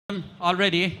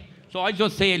already. So I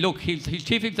just say, look, he's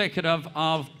chief executive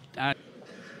of.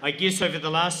 I guess over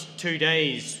the last 2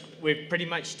 days, we've pretty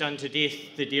much done to death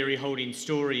the dairy holding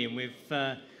story, and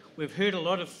we've heard a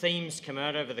lot of themes come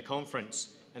out over the conference,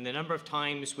 and the number of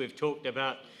times we've talked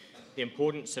about the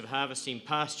importance of harvesting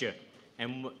pasture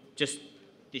and just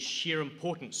the sheer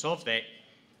importance of that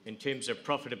in terms of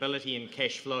profitability and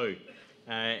cash flow.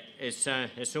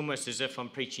 It's almost as if I'm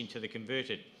preaching to the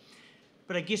converted.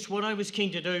 But I guess what I was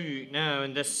keen to do now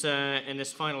in this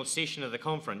final session of the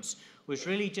conference was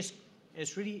really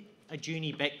a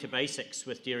journey back to basics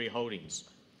with dairy holdings.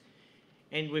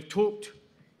 And we've talked,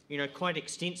 quite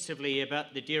extensively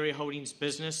about the dairy holdings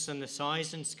business and the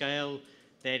size and scale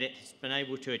that it's been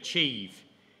able to achieve.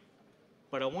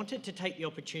 But I wanted to take the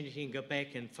opportunity and go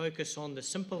back and focus on the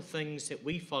simple things that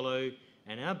we follow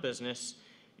in our business.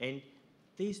 And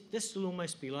this will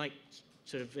almost be like,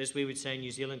 sort of, as we would say in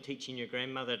New Zealand, teaching your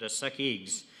grandmother to suck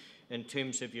eggs in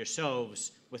terms of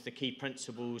yourselves with the key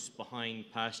principles behind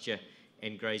pasture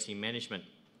and grazing management.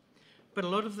 But a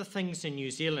lot of the things in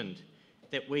New Zealand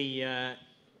that we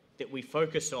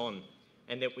focus on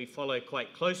and that we follow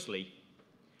quite closely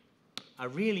are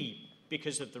really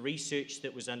because of the research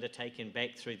that was undertaken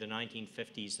back through the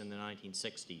 1950s and the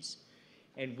 1960s.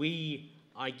 And we,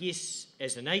 I guess,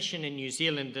 as a nation in New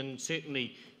Zealand, and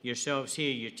certainly yourselves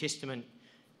here, you're testament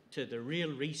to the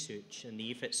real research and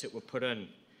the efforts that were put in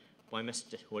by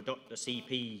Dr.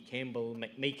 C.P. Campbell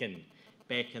McMeekin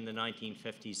back in the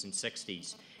 1950s and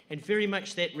 60s. And very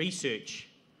much that research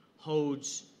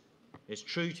holds as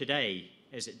true today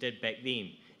as it did back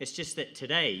then. It's just that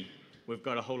today we've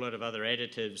got a whole lot of other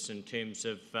additives in terms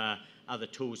of other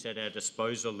tools at our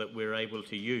disposal that we're able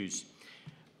to use.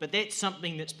 But that's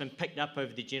something that's been picked up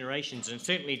over the generations, and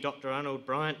certainly Dr. Arnold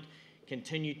Bryant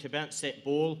continued to bounce that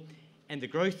ball, and the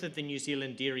growth of the New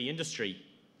Zealand dairy industry,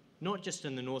 not just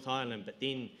in the North Island, but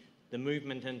then the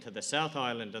movement into the South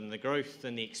Island and the growth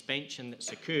and the expansion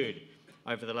that's occurred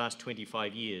over the last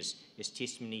 25 years is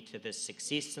testimony to the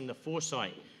success and the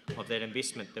foresight of that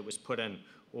investment that was put in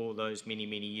all those many,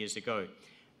 many years ago.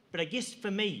 But I guess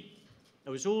for me, it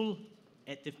was all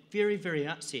at the very, very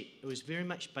outset, it was very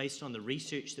much based on the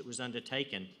research that was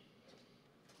undertaken.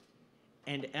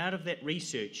 And out of that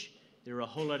research, there are a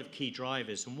whole lot of key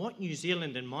drivers. And what New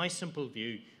Zealand, in my simple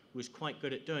view, was quite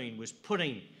good at doing was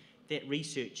putting that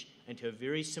research into a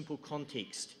very simple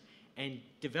context and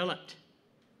developed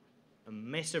a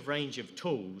massive range of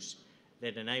tools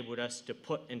that enabled us to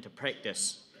put into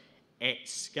practice at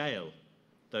scale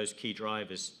those key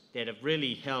drivers that have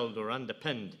really held or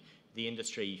underpinned the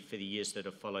industry for the years that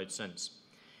have followed since.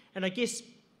 And I guess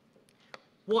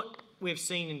what we've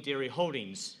seen in dairy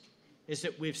holdings is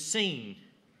that we've seen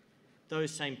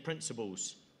those same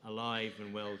principles alive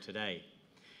and well today.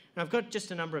 And I've got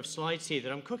just a number of slides here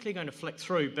that I'm quickly going to flick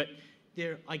through, but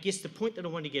I guess the point that I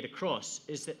want to get across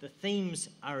is that the themes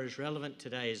are as relevant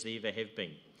today as they ever have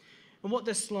been. And what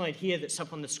this slide here that's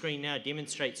up on the screen now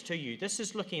demonstrates to you, this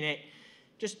is looking at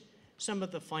just some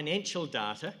of the financial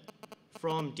data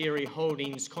from dairy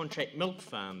holdings contract milk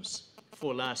farms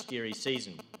for last dairy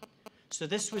season. So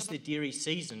this was the dairy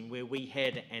season where we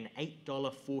had an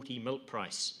 $8.40 milk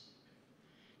price.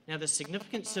 Now the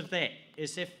significance of that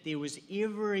is if there was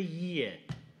ever a year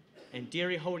in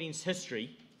dairy holdings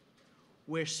history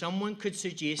where someone could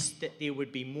suggest that there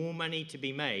would be more money to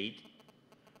be made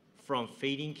from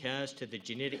feeding cows to the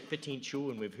genetic potential,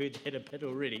 and we've heard that a bit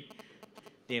already,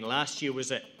 then last year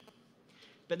was it.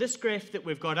 But this graph that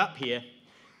we've got up here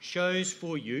shows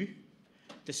for you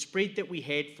the spread that we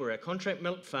had for our contract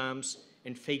milk farms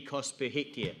and feed costs per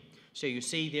hectare. So you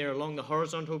see there along the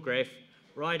horizontal graph,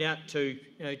 right out to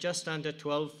just under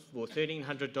 $1,200 or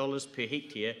 $1,300 per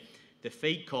hectare, the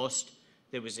feed cost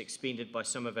that was expended by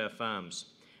some of our farms.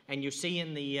 And you'll see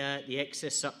in the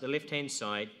axis up the left-hand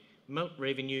side, milk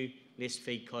revenue less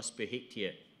feed cost per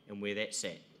hectare and where that's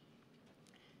at.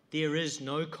 There is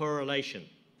no correlation.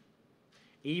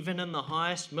 Even in the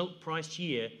highest milk price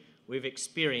year we've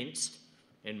experienced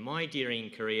in my dairying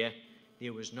career,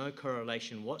 there was no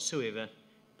correlation whatsoever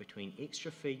between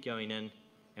extra feed going in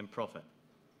and profit.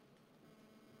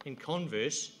 In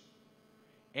converse,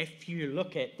 if you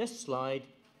look at this slide,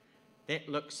 that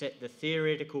looks at the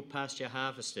theoretical pasture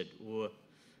harvested or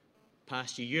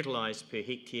pasture utilised per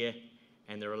hectare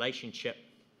and the relationship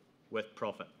with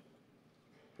profit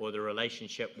or the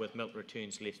relationship with milk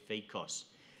returns less feed costs.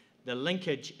 The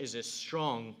linkage is as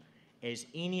strong as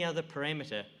any other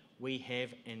parameter we have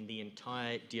in the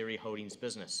entire dairy holdings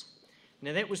business.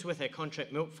 Now that was with our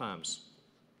contract milk farms.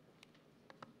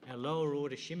 Our lower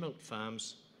order share milk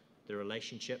farms, the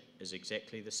relationship is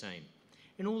exactly the same.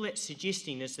 And all that's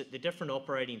suggesting is that the different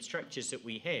operating structures that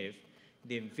we have,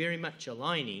 they're very much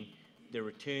aligning the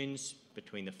returns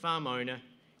between the farm owner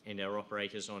and our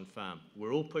operators on farm.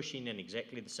 We're all pushing in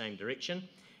exactly the same direction.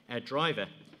 Our driver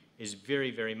is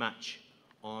very, very much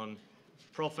on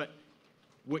profit,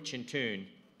 which in turn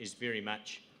is very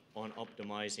much on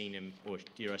optimising and, or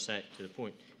dare I say it to the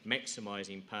point,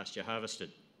 maximising pasture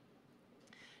harvested.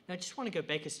 Now I just want to go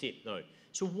back a step though.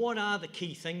 So what are the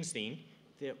key things then?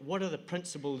 What are the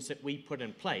principles that we put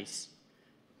in place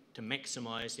to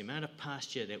maximise the amount of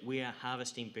pasture that we are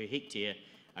harvesting per hectare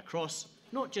across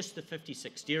not just the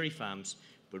 56 dairy farms,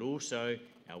 but also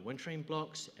our wintering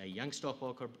blocks, our young stock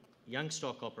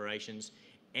operations,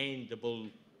 and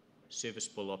the service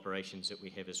bull operations that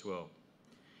we have as well.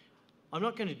 I'm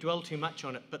not going to dwell too much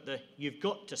on it, but you've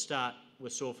got to start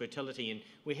with soil fertility, and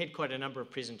we had quite a number of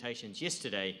presentations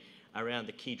yesterday around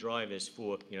the key drivers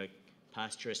for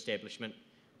pasture establishment,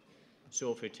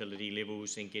 soil fertility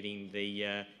levels, and getting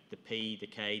the P, the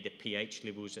K, the pH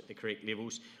levels at the correct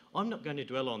levels. I'm not going to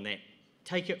dwell on that.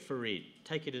 Take it for read.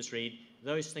 Take it as read.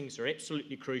 Those things are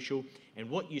absolutely crucial, and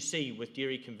what you see with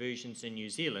dairy conversions in New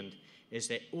Zealand is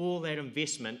that all that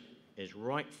investment is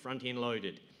right front-end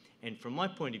loaded. And from my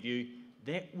point of view,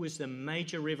 that was the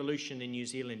major revolution in New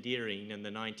Zealand dairying in the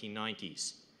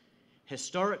 1990s.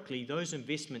 Historically, those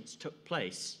investments took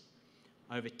place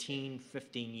over 10,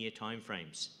 15-year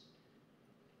timeframes.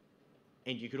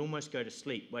 And you could almost go to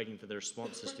sleep waiting for the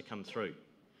responses to come through.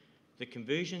 The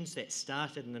conversions that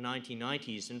started in the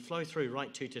 1990s and flow through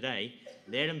right to today,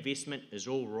 that investment is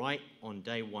all right on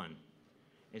day one.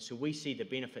 And so we see the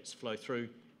benefits flow through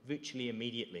virtually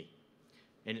immediately.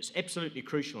 And it's absolutely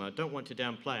crucial, and I don't want to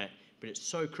downplay it, but it's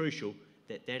so crucial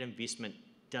that that investment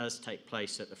does take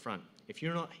place at the front. If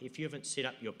you haven't set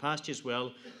up your pastures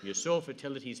well, your soil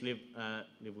fertility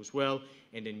levels well,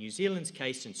 and in New Zealand's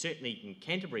case, and certainly in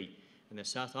Canterbury, in the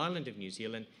South Island of New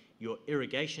Zealand, your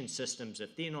irrigation systems,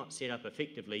 if they're not set up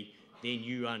effectively, then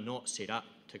you are not set up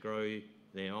to grow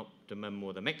the optimum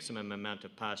or the maximum amount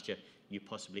of pasture you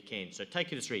possibly can. So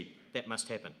take it as read, that must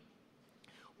happen.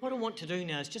 What I want to do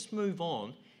now is just move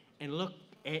on and look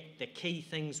at the key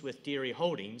things with dairy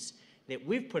holdings that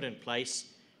we've put in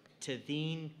place to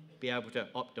then be able to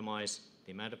optimise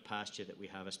the amount of pasture that we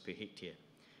harvest per hectare.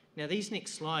 Now these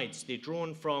next slides, they're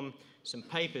drawn from some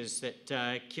papers that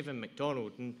Kevin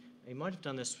McDonald, and he might have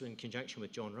done this in conjunction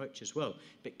with John Roach as well,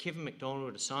 but Kevin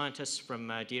McDonald, a scientist from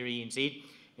Dairy NZ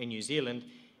in New Zealand,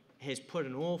 has put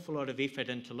an awful lot of effort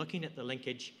into looking at the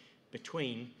linkage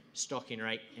between stocking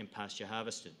rate and pasture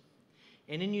harvested.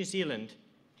 And in New Zealand,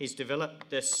 he's developed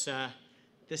this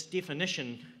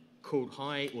definition called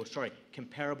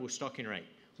comparable stocking rate,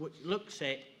 which looks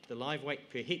at the live weight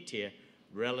per hectare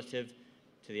relative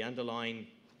to the underlying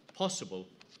possible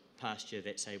pasture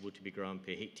that's able to be grown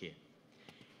per hectare.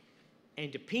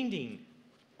 And depending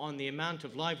on the amount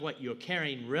of live weight you're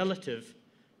carrying relative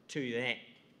to that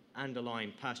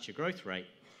underlying pasture growth rate,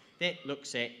 that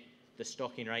looks at the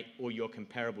stocking rate or your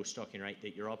comparable stocking rate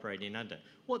that you're operating under.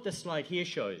 What this slide here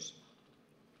shows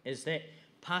is that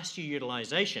pasture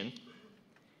utilisation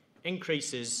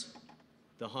increases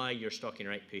the higher your stocking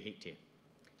rate per hectare.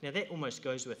 Now that almost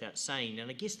goes without saying, and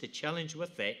I guess the challenge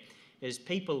with that is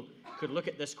people could look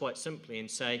at this quite simply and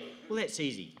say, well, that's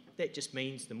easy. That just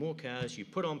means the more cows you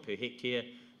put on per hectare,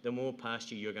 the more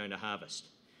pasture you're going to harvest.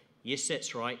 Yes,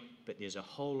 that's right, but there's a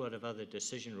whole lot of other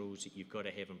decision rules that you've got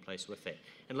to have in place with that.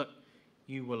 And look,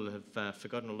 you will have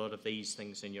forgotten a lot of these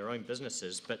things in your own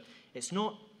businesses, but it's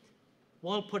not,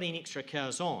 while putting extra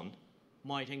cows on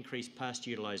might increase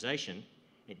pasture utilisation,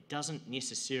 it doesn't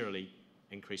necessarily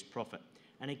increase profit.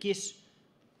 And I guess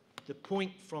the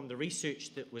point from the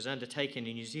research that was undertaken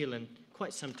in New Zealand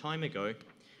quite some time ago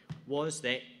was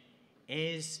that there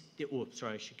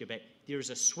is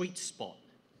a sweet spot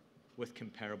with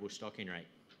comparable stocking rate.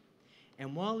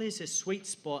 And while there's a sweet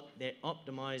spot that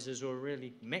optimises or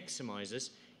really maximises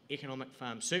economic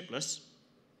farm surplus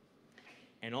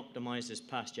and optimises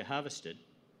pasture harvested,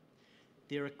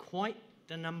 there are quite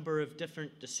a number of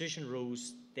different decision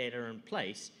rules that are in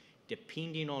place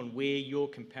depending on where your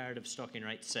comparative stocking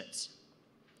rate sits.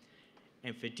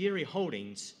 And for dairy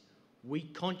holdings, we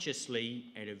consciously,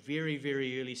 at a very,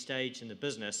 very early stage in the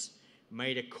business,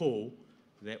 made a call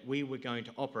that we were going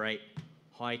to operate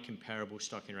high comparable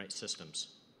stocking rate systems.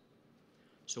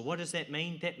 So what does that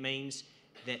mean? That means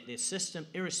that the system,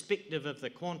 irrespective of the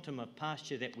quantum of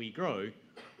pasture that we grow,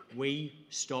 we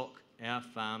stock our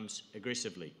farms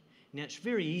aggressively. Now, it's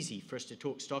very easy for us to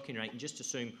talk stocking rate and just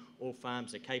assume all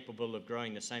farms are capable of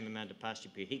growing the same amount of pasture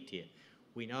per hectare.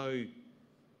 We know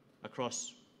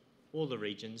across all the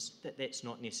regions that that's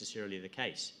not necessarily the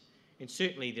case. And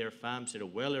certainly there are farms that are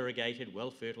well irrigated,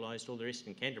 well fertilised, all the rest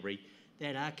in Canterbury,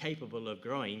 that are capable of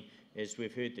growing, as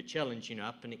we've heard the challenge,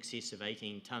 up in excess of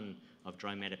 18 tonne of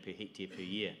dry matter per hectare per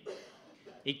year.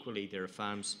 Equally, there are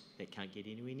farms that can't get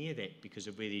anywhere near that because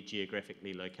of where they're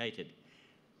geographically located.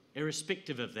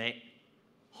 Irrespective of that,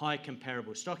 high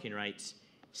comparable stocking rates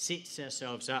sets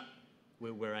ourselves up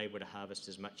where we're able to harvest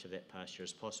as much of that pasture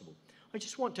as possible. I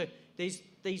just want to, these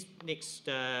next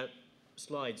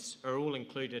slides are all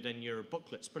included in your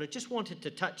booklets, but I just wanted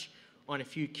to touch on a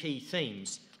few key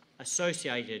themes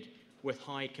associated with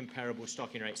high comparable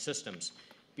stocking rate systems,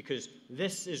 because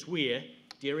this is where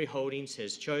Dairy Holdings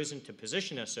has chosen to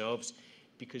position ourselves,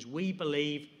 because we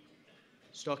believe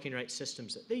stocking rate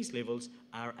systems at these levels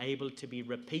are able to be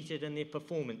repeated in their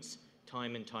performance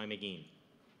time and time again.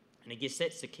 And I guess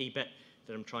that's the key bit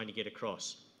that I'm trying to get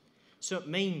across. So it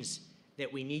means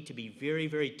that we need to be very,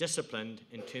 very disciplined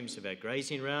in terms of our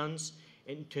grazing rounds,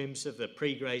 in terms of the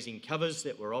pre-grazing covers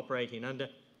that we're operating under,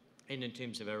 and in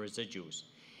terms of our residuals.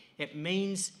 It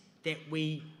means that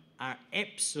we are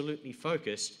absolutely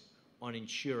focused on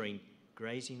ensuring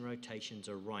grazing rotations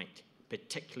are right,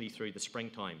 particularly through the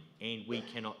springtime, and we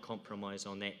cannot compromise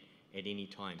on that at any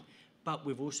time. But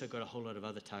we've also got a whole lot of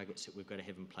other targets that we've got to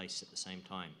have in place at the same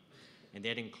time, and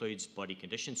that includes body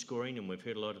condition scoring, and we've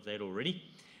heard a lot of that already,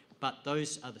 but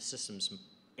those other systems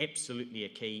absolutely are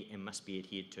key and must be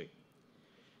adhered to.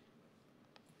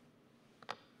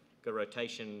 Got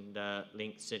rotation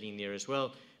length sitting there as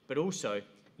well, but also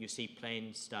you see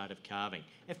planned start of calving.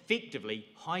 Effectively,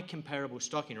 high comparable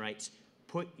stocking rates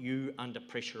put you under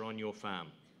pressure on your farm.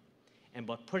 And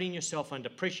by putting yourself under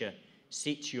pressure,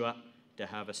 sets you up to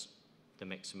harvest the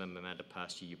maximum amount of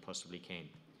pasture you possibly can.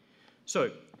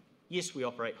 So, yes, we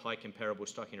operate high comparable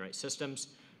stocking rate systems,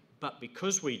 but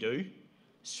because we do,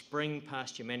 spring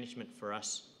pasture management for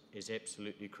us is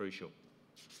absolutely crucial.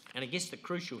 And I guess the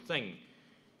crucial thing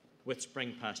with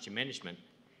spring pasture management,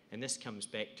 and this comes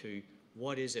back to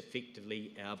what is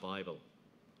effectively our Bible.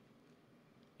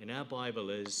 And our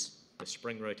Bible is the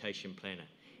Spring Rotation Planner.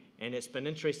 And it's been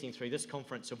interesting through this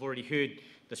conference, I've already heard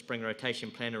the Spring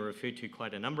Rotation Planner referred to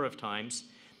quite a number of times,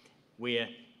 where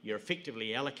you're effectively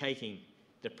allocating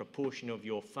the proportion of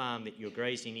your farm that you're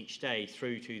grazing each day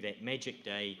through to that magic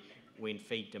day when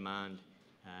feed demand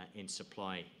and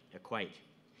supply equate.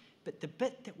 But the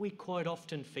bit that we quite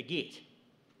often forget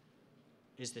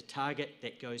is the target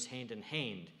that goes hand in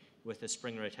hand with the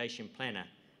Spring Rotation Planner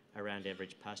around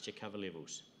average pasture cover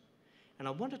levels. And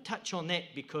I want to touch on that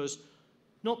because,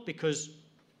 not because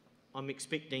I'm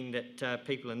expecting that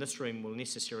people in this room will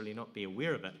necessarily not be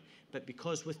aware of it, but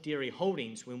because with Dairy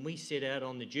Holdings, when we set out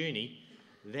on the journey,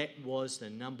 that was the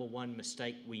number one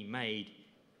mistake we made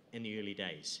in the early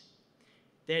days.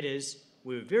 That is,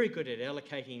 we were very good at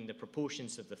allocating the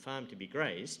proportions of the farm to be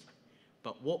grazed,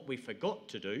 but what we forgot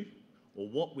to do, or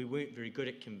what we weren't very good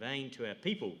at conveying to our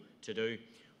people to do,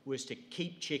 was to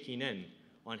keep checking in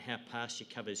on how pasture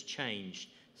covers changed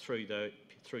through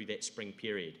that spring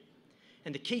period.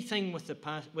 And the key thing with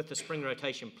the Spring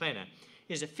Rotation Planner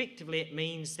is effectively it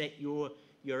means that your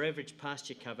average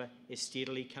pasture cover is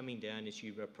steadily coming down as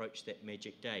you approach that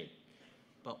magic day.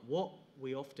 But what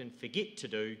we often forget to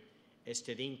do is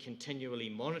to then continually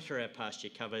monitor our pasture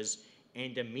covers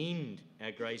and amend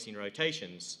our grazing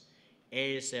rotations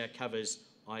as our covers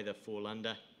either fall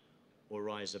under or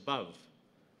rise above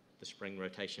the Spring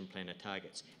Rotation Planner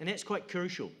targets. And that's quite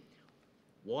crucial.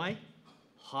 Why?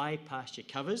 High pasture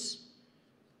covers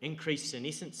increase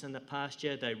senescence in the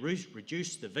pasture, they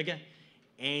reduce the vigour,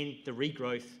 and the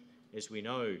regrowth, as we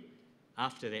know,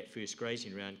 after that first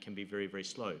grazing round can be very, very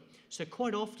slow. So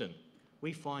quite often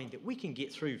we find that we can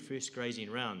get through first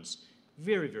grazing rounds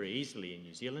very, very easily in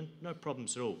New Zealand, no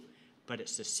problems at all. But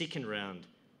it's the second round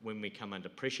when we come under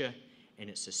pressure, and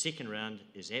it's the second round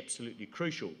is absolutely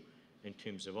crucial in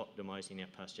terms of optimising our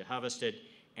pasture harvested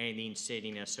and then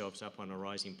setting ourselves up on a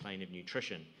rising plane of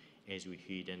nutrition as we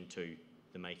head into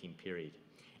the mating period.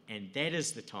 And that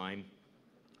is the time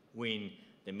when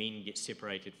the men get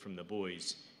separated from the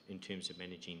boys in terms of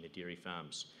managing the dairy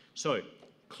farms. So,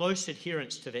 close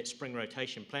adherence to that Spring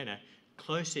Rotation Planner,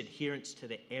 close adherence to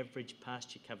the average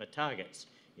pasture cover targets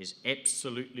is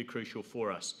absolutely crucial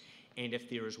for us. And if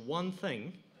there is one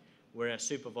thing where our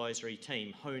supervisory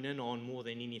team hone in on more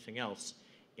than anything else,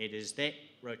 it is that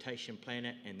rotation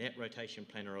planner and that rotation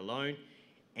planner alone,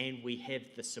 and we have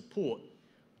the support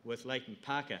with Leighton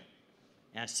Parker,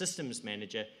 our systems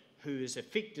manager, who is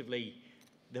effectively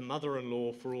the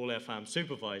mother-in-law for all our farm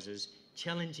supervisors,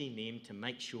 challenging them to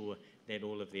make sure that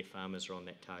all of their farmers are on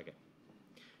that target.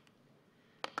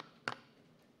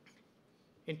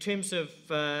 In terms of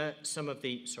some of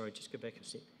the, sorry, just go back a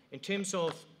sec. In terms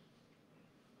of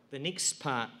the next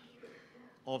part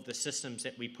of the systems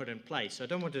that we put in place, I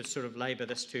don't want to sort of labour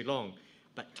this too long,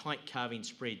 but tight calving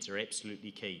spreads are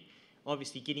absolutely key.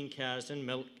 Obviously, getting cows in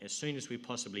milk as soon as we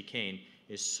possibly can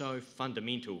is so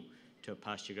fundamental to a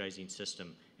pasture grazing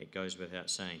system, it goes without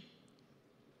saying.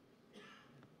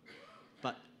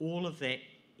 But all of that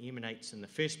emanates in the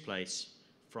first place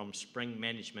from spring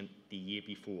management the year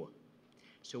before.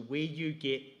 So where you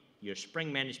get your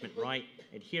spring management right,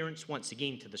 adherence once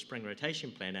again to the spring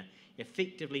rotation planner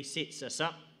effectively sets us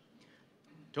up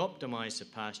to optimise the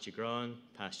pasture grown,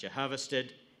 pasture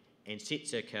harvested, and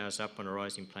sets our cows up on a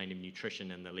rising plane of nutrition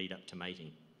in the lead up to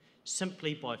mating.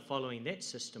 Simply by following that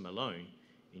system alone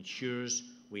ensures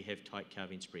we have tight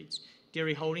calving spreads.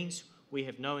 Dairy holdings, we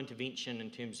have no intervention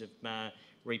in terms of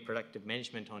reproductive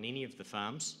management on any of the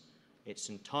farms. It's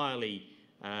entirely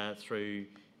through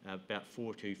about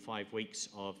 4 to 5 weeks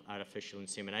of artificial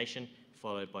insemination,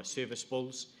 followed by service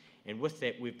bulls. And with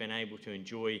that, we've been able to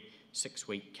enjoy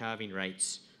 6-week calving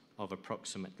rates of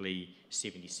approximately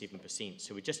 77%.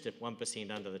 So we're just at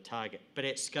 1% under the target. But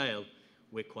at scale,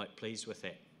 we're quite pleased with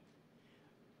that.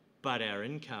 But our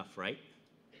in-calf rate,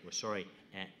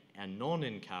 our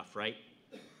non-in-calf rate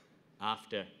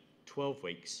after 12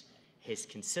 weeks has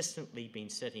consistently been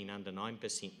sitting under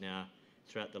 9% now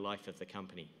throughout the life of the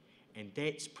company. And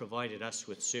that's provided us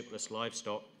with surplus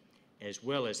livestock as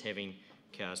well as having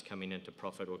cows coming into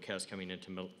profit or cows coming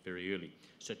into milk very early.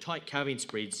 So tight calving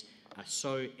spreads are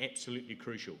so absolutely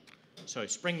crucial. So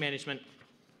spring management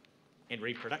and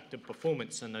reproductive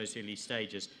performance in those early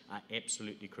stages are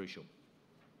absolutely crucial.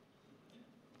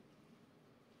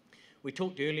 We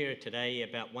talked earlier today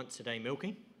about once-a-day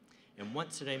milking, and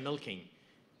once-a-day milking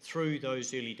through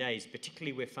those early days,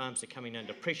 particularly where farms are coming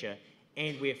under pressure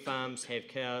and where farms have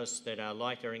cows that are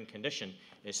lighter in condition,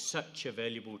 is such a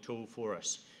valuable tool for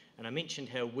us. And I mentioned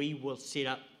how we will set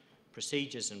up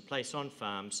procedures in place on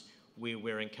farms where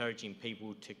we're encouraging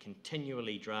people to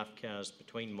continually draft cows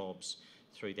between mobs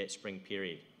through that spring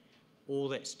period. All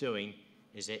that's doing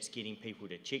is that's getting people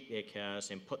to check their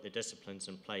cows and put the disciplines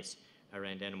in place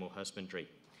around animal husbandry.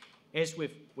 As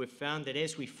we've found that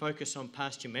as we focus on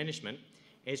pasture management,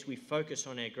 as we focus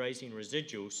on our grazing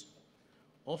residuals,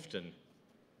 often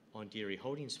on dairy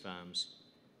holdings farms,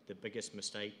 the biggest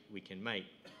mistake we can make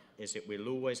is that we're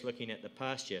always looking at the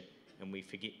pasture and we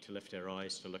forget to lift our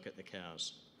eyes to look at the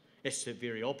cows. It's the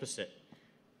very opposite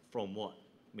from what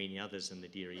many others in the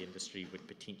dairy industry would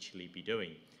potentially be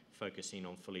doing, focusing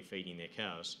on fully feeding their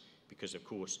cows, because of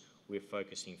course we're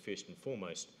focusing first and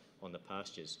foremost on the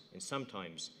pastures, and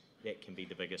sometimes that can be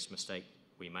the biggest mistake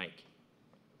we make.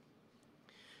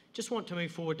 Just want to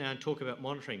move forward now and talk about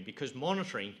monitoring, because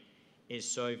monitoring is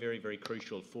so very, very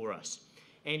crucial for us.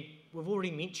 And we've already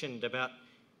mentioned about,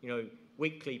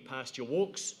 weekly pasture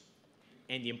walks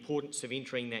and the importance of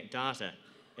entering that data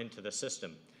into the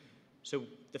system. So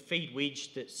the feed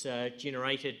wedge that's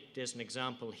generated as an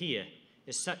example here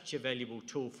is such a valuable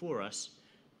tool for us.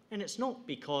 And it's not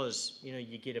because,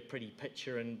 you get a pretty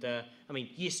picture and,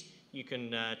 yes, you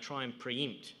can try and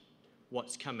preempt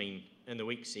what's coming in the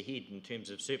weeks ahead in terms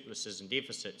of surpluses and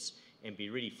deficits and be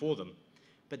ready for them.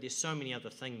 But there's so many other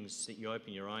things that you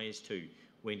open your eyes to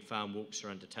when farm walks are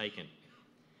undertaken.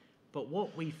 But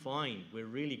what we find we're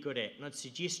really good at, and I'd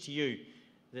suggest to you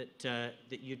that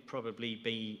you'd probably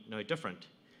be no different,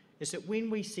 is that when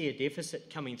we see a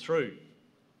deficit coming through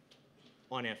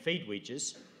on our feed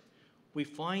wedges, we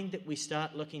find that we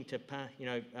start looking to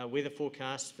our weather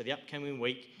forecasts for the upcoming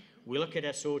week. We look at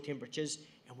our soil temperatures,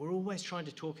 and we're always trying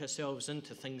to talk ourselves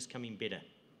into things coming better.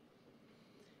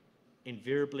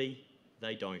 Invariably,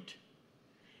 they don't.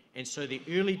 And so the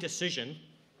early decisions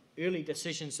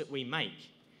that we make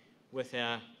with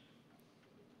our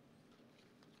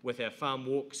farm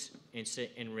walks and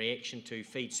in reaction to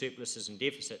feed surpluses and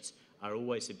deficits are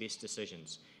always the best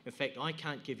decisions. In fact, I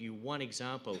can't give you one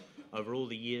example over all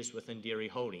the years within dairy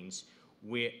holdings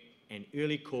where an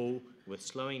early call with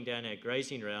slowing down our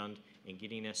grazing round and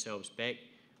getting ourselves back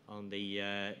on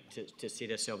the to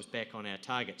set ourselves back on our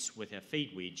targets with our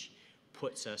feed wedge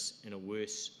puts us in a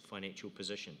worse financial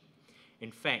position.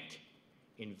 In fact,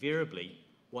 invariably,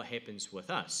 what happens with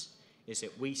us is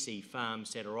that we see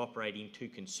farms that are operating too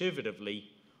conservatively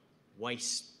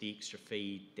waste the extra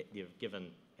feed that they've given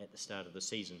at the start of the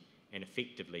season, and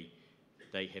effectively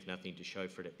they have nothing to show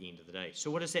for it at the end of the day. So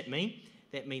what does that mean?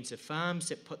 That means the farms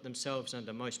that put themselves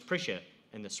under most pressure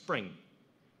in the spring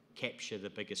capture the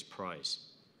biggest prize.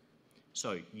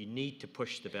 So you need to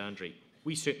push the boundary.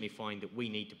 We certainly find that we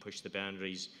need to push the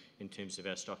boundaries in terms of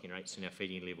our stocking rates and our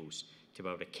feeding levels to be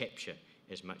able to capture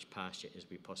as much pasture as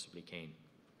we possibly can.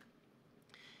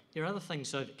 There are other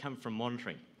things, though, that come from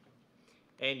monitoring.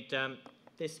 And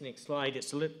that's the next slide.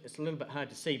 It's a little bit hard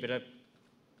to see, but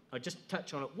I'll just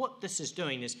touch on it. What this is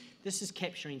doing is this is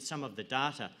capturing some of the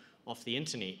data off the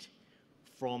internet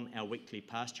from our weekly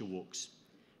pasture walks.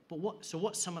 But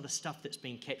what's some of the stuff that's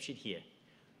been captured here?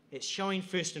 It's showing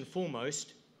first and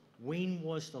foremost, when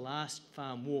was the last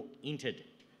farm walk entered?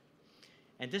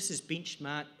 And this is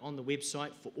benchmarked on the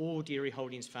website for all dairy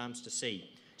holdings farms to see.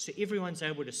 So everyone's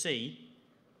able to see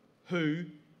who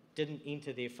didn't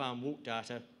enter their farm walk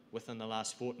data within the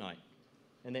last fortnight.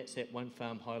 And that's that one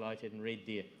farm highlighted in red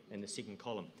there in the second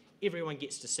column. Everyone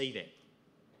gets to see that.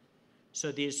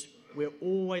 So we're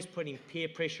always putting peer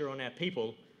pressure on our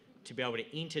people to be able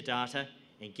to enter data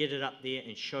and get it up there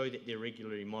and show that they're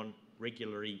regularly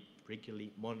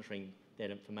monitoring that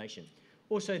information.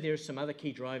 Also, there are some other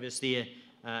key drivers there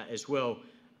as well.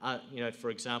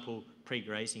 For example,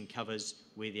 pre-grazing covers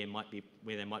where they might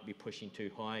be pushing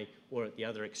too high, or at the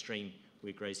other extreme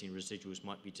where grazing residuals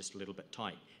might be just a little bit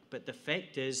tight. But the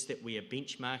fact is that we are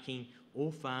benchmarking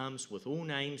all farms with all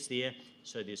names there,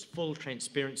 so there's full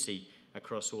transparency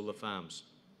across all the farms.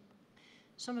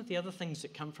 Some of the other things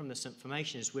that come from this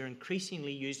information is we're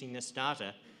increasingly using this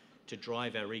data to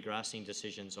drive our regrassing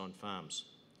decisions on farms.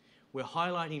 We're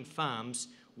highlighting farms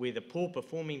where the poor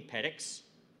performing paddocks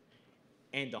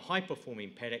and the high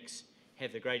performing paddocks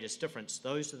have the greatest difference.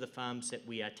 Those are the farms that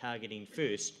we are targeting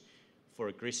first for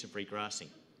aggressive regrassing.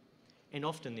 And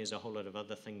often there's a whole lot of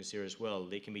other things there as well.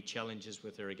 There can be challenges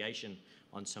with irrigation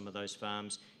on some of those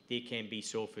farms. There can be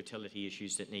soil fertility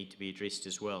issues that need to be addressed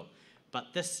as well.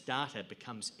 But this data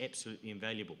becomes absolutely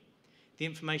invaluable. The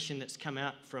information that's come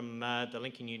out from the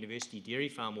Lincoln University dairy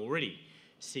farm already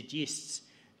suggests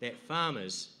that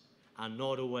farmers are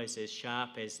not always as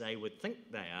sharp as they would think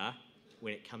they are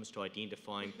when it comes to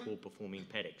identifying poor performing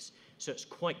paddocks. So it's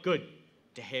quite good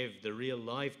to have the real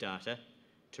live data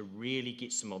to really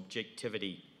get some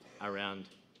objectivity around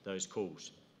those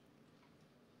calls.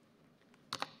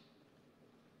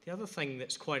 The other thing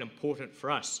that's quite important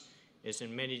for us is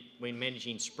when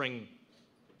managing spring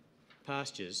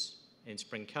pastures and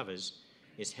spring covers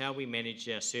is how we manage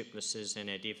our surpluses and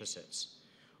our deficits.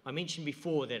 I mentioned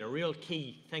before that a real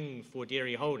key thing for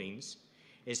dairy holdings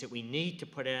is that we need to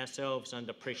put ourselves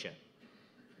under pressure.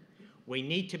 We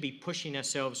need to be pushing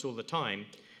ourselves all the time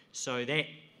so that,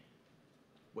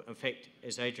 in fact,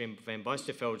 as Adrian van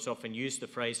Bijsterveld's often used the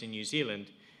phrase in New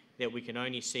Zealand, that we can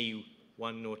only see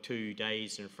 1 or 2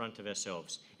 days in front of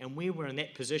ourselves. And where we're in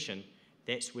that position,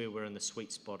 that's where we're in the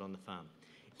sweet spot on the farm.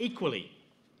 Equally,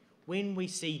 when we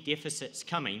see deficits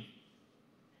coming,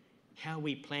 how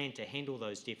we plan to handle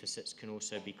those deficits can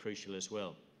also be crucial as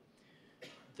well.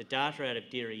 The data out of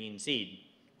Dairy NZ,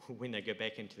 when they go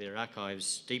back into their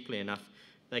archives deeply enough,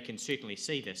 they can certainly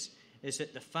see this, is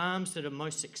that the farms that are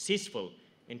most successful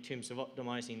in terms of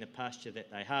optimising the pasture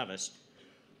that they harvest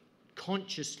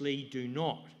consciously do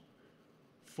not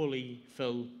fully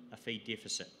fill a feed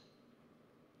deficit.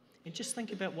 And just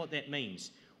think about what that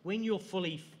means. When you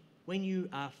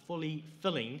are fully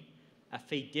filling a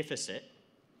feed deficit,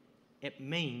 it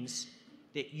means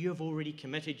that you've already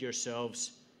committed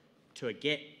yourselves to a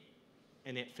gap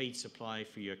in that feed supply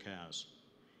for your cows.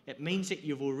 It means that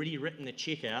you've already written the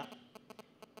cheque out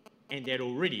and that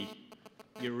already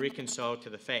you're reconciled to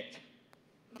the fact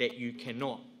that you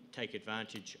cannot take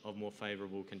advantage of more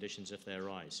favourable conditions if they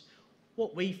arise.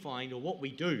 What we find, or what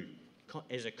we do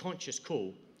as a conscious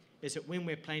call, is that when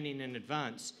we're planning in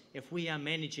advance, if we are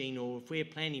managing or if we're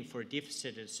planning for a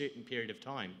deficit at a certain period of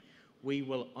time, we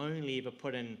will only ever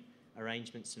put in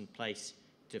arrangements in place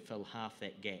to fill half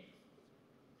that gap.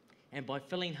 And by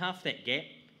filling half that gap,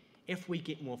 if we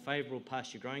get more favourable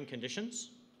pasture growing conditions,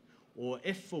 or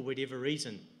if for whatever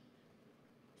reason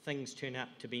things turn out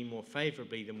to be more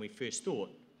favourably than we first thought,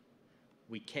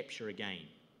 we capture a gain.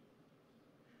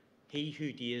 He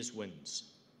who dares wins.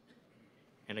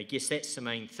 And I guess that's the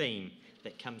main theme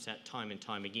that comes out time and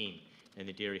time again in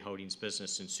the dairy holdings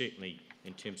business, and certainly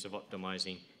in terms of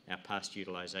optimising our pasture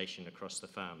utilisation across the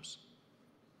farms.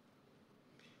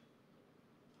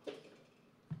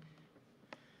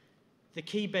 The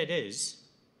key bit is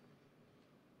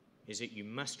that you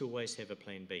must always have a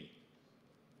plan B.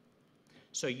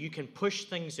 So you can push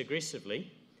things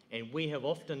aggressively, and we have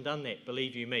often done that,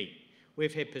 believe you me.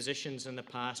 We've had positions in the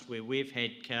past where we've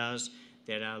had cows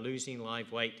that are losing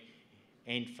live weight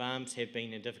and farms have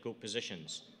been in difficult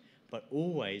positions. But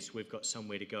always we've got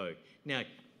somewhere to go. Now,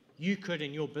 you could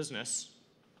in your business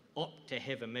opt to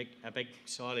have a big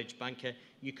silage bunker.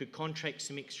 You could contract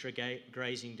some extra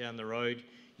grazing down the road.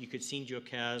 You could send your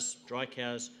cows, dry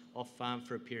cows, off farm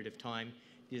for a period of time.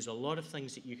 There's a lot of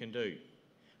things that you can do.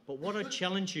 But what I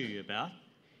challenge you about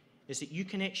is that you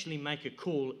can actually make a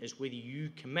call as whether you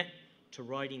commit to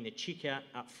writing the check out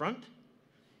up front,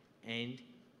 and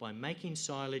by making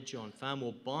silage on farm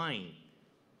or buying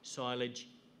silage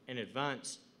in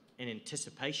advance in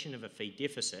anticipation of a feed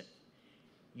deficit,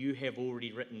 you have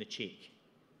already written the check.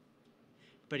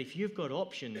 But if you've got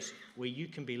options where you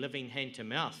can be living hand to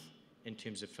mouth in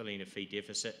terms of filling a feed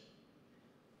deficit,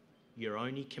 you're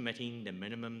only committing the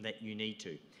minimum that you need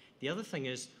to. The other thing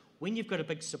is, when you've got a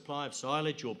big supply of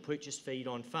silage or purchased feed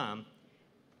on farm,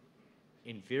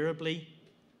 invariably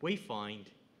we find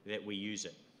that we use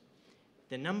it.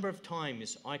 The number of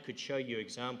times I could show you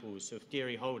examples of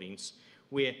dairy holdings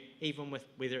where, even with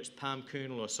whether it's palm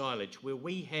kernel or silage, where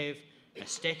we have a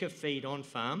stack of feed on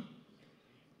farm,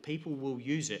 people will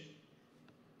use it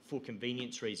for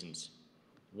convenience reasons.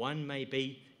 One may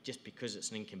be just because it's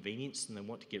an inconvenience and they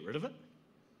want to get rid of it.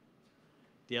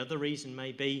 The other reason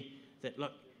may be that,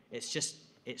 look,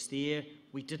 it's there,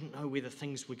 we didn't know whether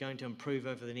things were going to improve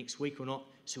over the next week or not,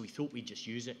 so we thought we'd just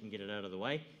use it and get it out of the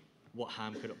way. What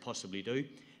harm could it possibly do?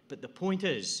 But the point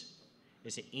is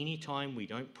that any time we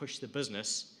don't push the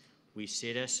business, we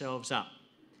set ourselves up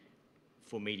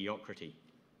for mediocrity,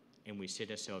 and we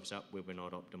set ourselves up where we're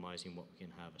not optimizing what we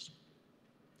can harvest.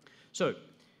 So,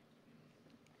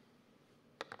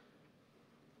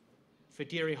 for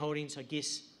dairy holdings, I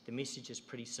guess the message is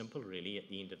pretty simple really at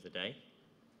the end of the day.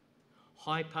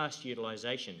 High pasture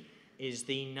utilisation is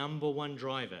the #1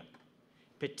 driver,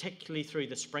 particularly through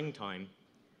the springtime,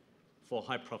 for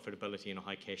high profitability and a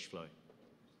high cash flow.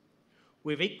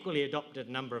 We've equally adopted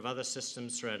a number of other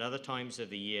systems throughout other times of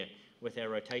the year with our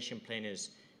rotation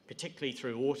planners, particularly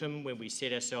through autumn when we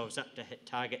set ourselves up to hit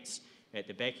targets at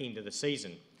the back end of the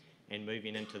season and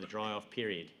moving into the dry-off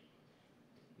period.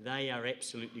 They are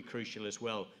absolutely crucial as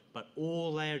well, but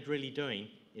all they are really doing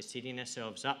is setting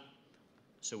ourselves up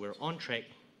so we're on track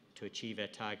to achieve our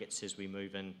targets as we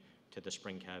move into the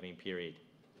spring calving period.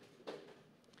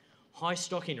 High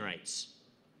stocking rates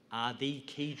are the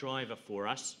key driver for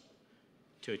us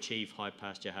to achieve high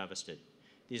pasture harvested.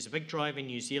 There's a big drive in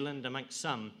New Zealand amongst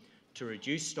some to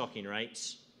reduce stocking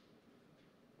rates,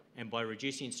 and by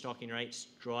reducing stocking rates,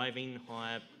 driving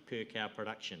higher per cow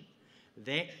production.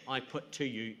 That, I put to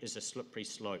you, is a slippery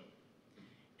slope.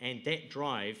 And that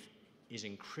drive is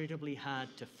incredibly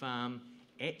hard to farm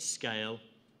at scale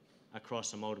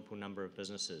across a multiple number of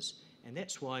businesses. And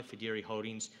that's why for dairy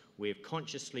holdings, we've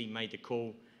consciously made the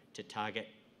call to target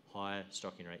higher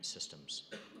stocking rate systems.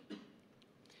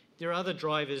 There are other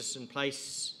drivers in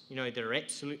place, that are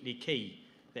absolutely key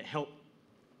that help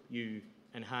you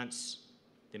enhance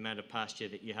the amount of pasture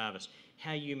that you harvest.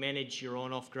 How you manage your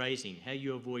on-off grazing, how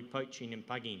you avoid poaching and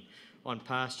pugging on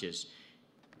pastures,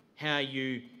 how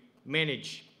you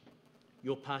manage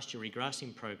your pasture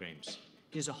regrassing programs.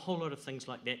 There's a whole lot of things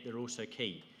like that that are also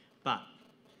key, but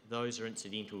those are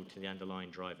incidental to the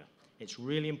underlying driver. It's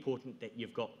really important that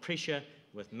you've got pressure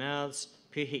with mouths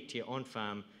per hectare on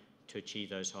farm to achieve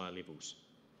those higher levels.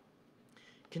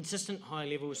 Consistent high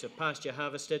levels of pasture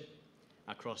harvested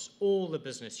across all the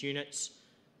business units,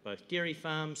 both dairy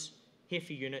farms,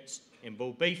 heifer units and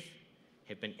bull beef,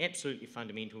 have been absolutely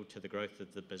fundamental to the growth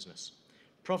of the business.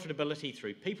 Profitability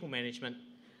through people management,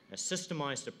 a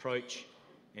systemised approach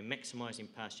and maximising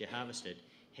pasture harvested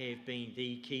have been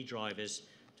the key drivers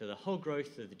to the whole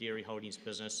growth of the dairy holdings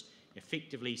business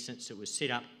effectively since it was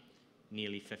set up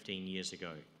nearly 15 years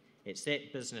ago. It's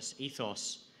that business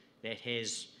ethos that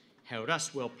has held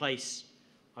us well placed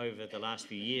over the last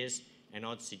few years, and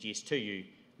I'd suggest to you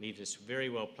leaves us very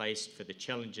well placed for the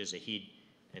challenges ahead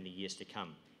in the years to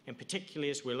come. And particularly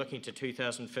as we're looking to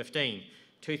 2015.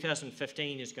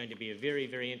 2015 is going to be a very,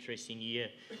 very interesting year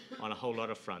on a whole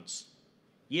lot of fronts.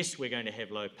 Yes, we're going to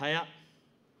have low payout.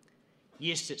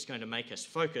 Yes, it's going to make us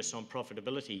focus on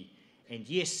profitability. And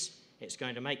yes, it's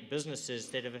going to make businesses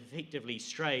that have effectively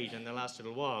strayed in the last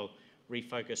little while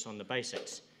refocus on the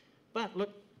basics. But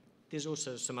look, there's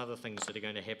also some other things that are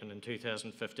going to happen in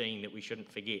 2015 that we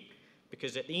shouldn't forget.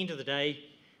 Because at the end of the day,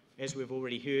 as we've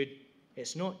already heard,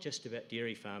 it's not just about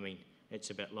dairy farming,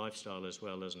 it's about lifestyle as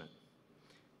well, isn't it?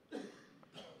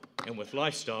 And with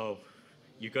lifestyle,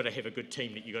 you've got to have a good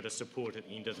team that you've got to support at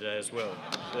the end of the day as well.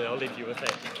 So I'll leave you with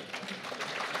that.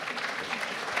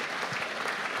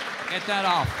 Get that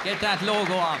off. Get that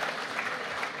logo off.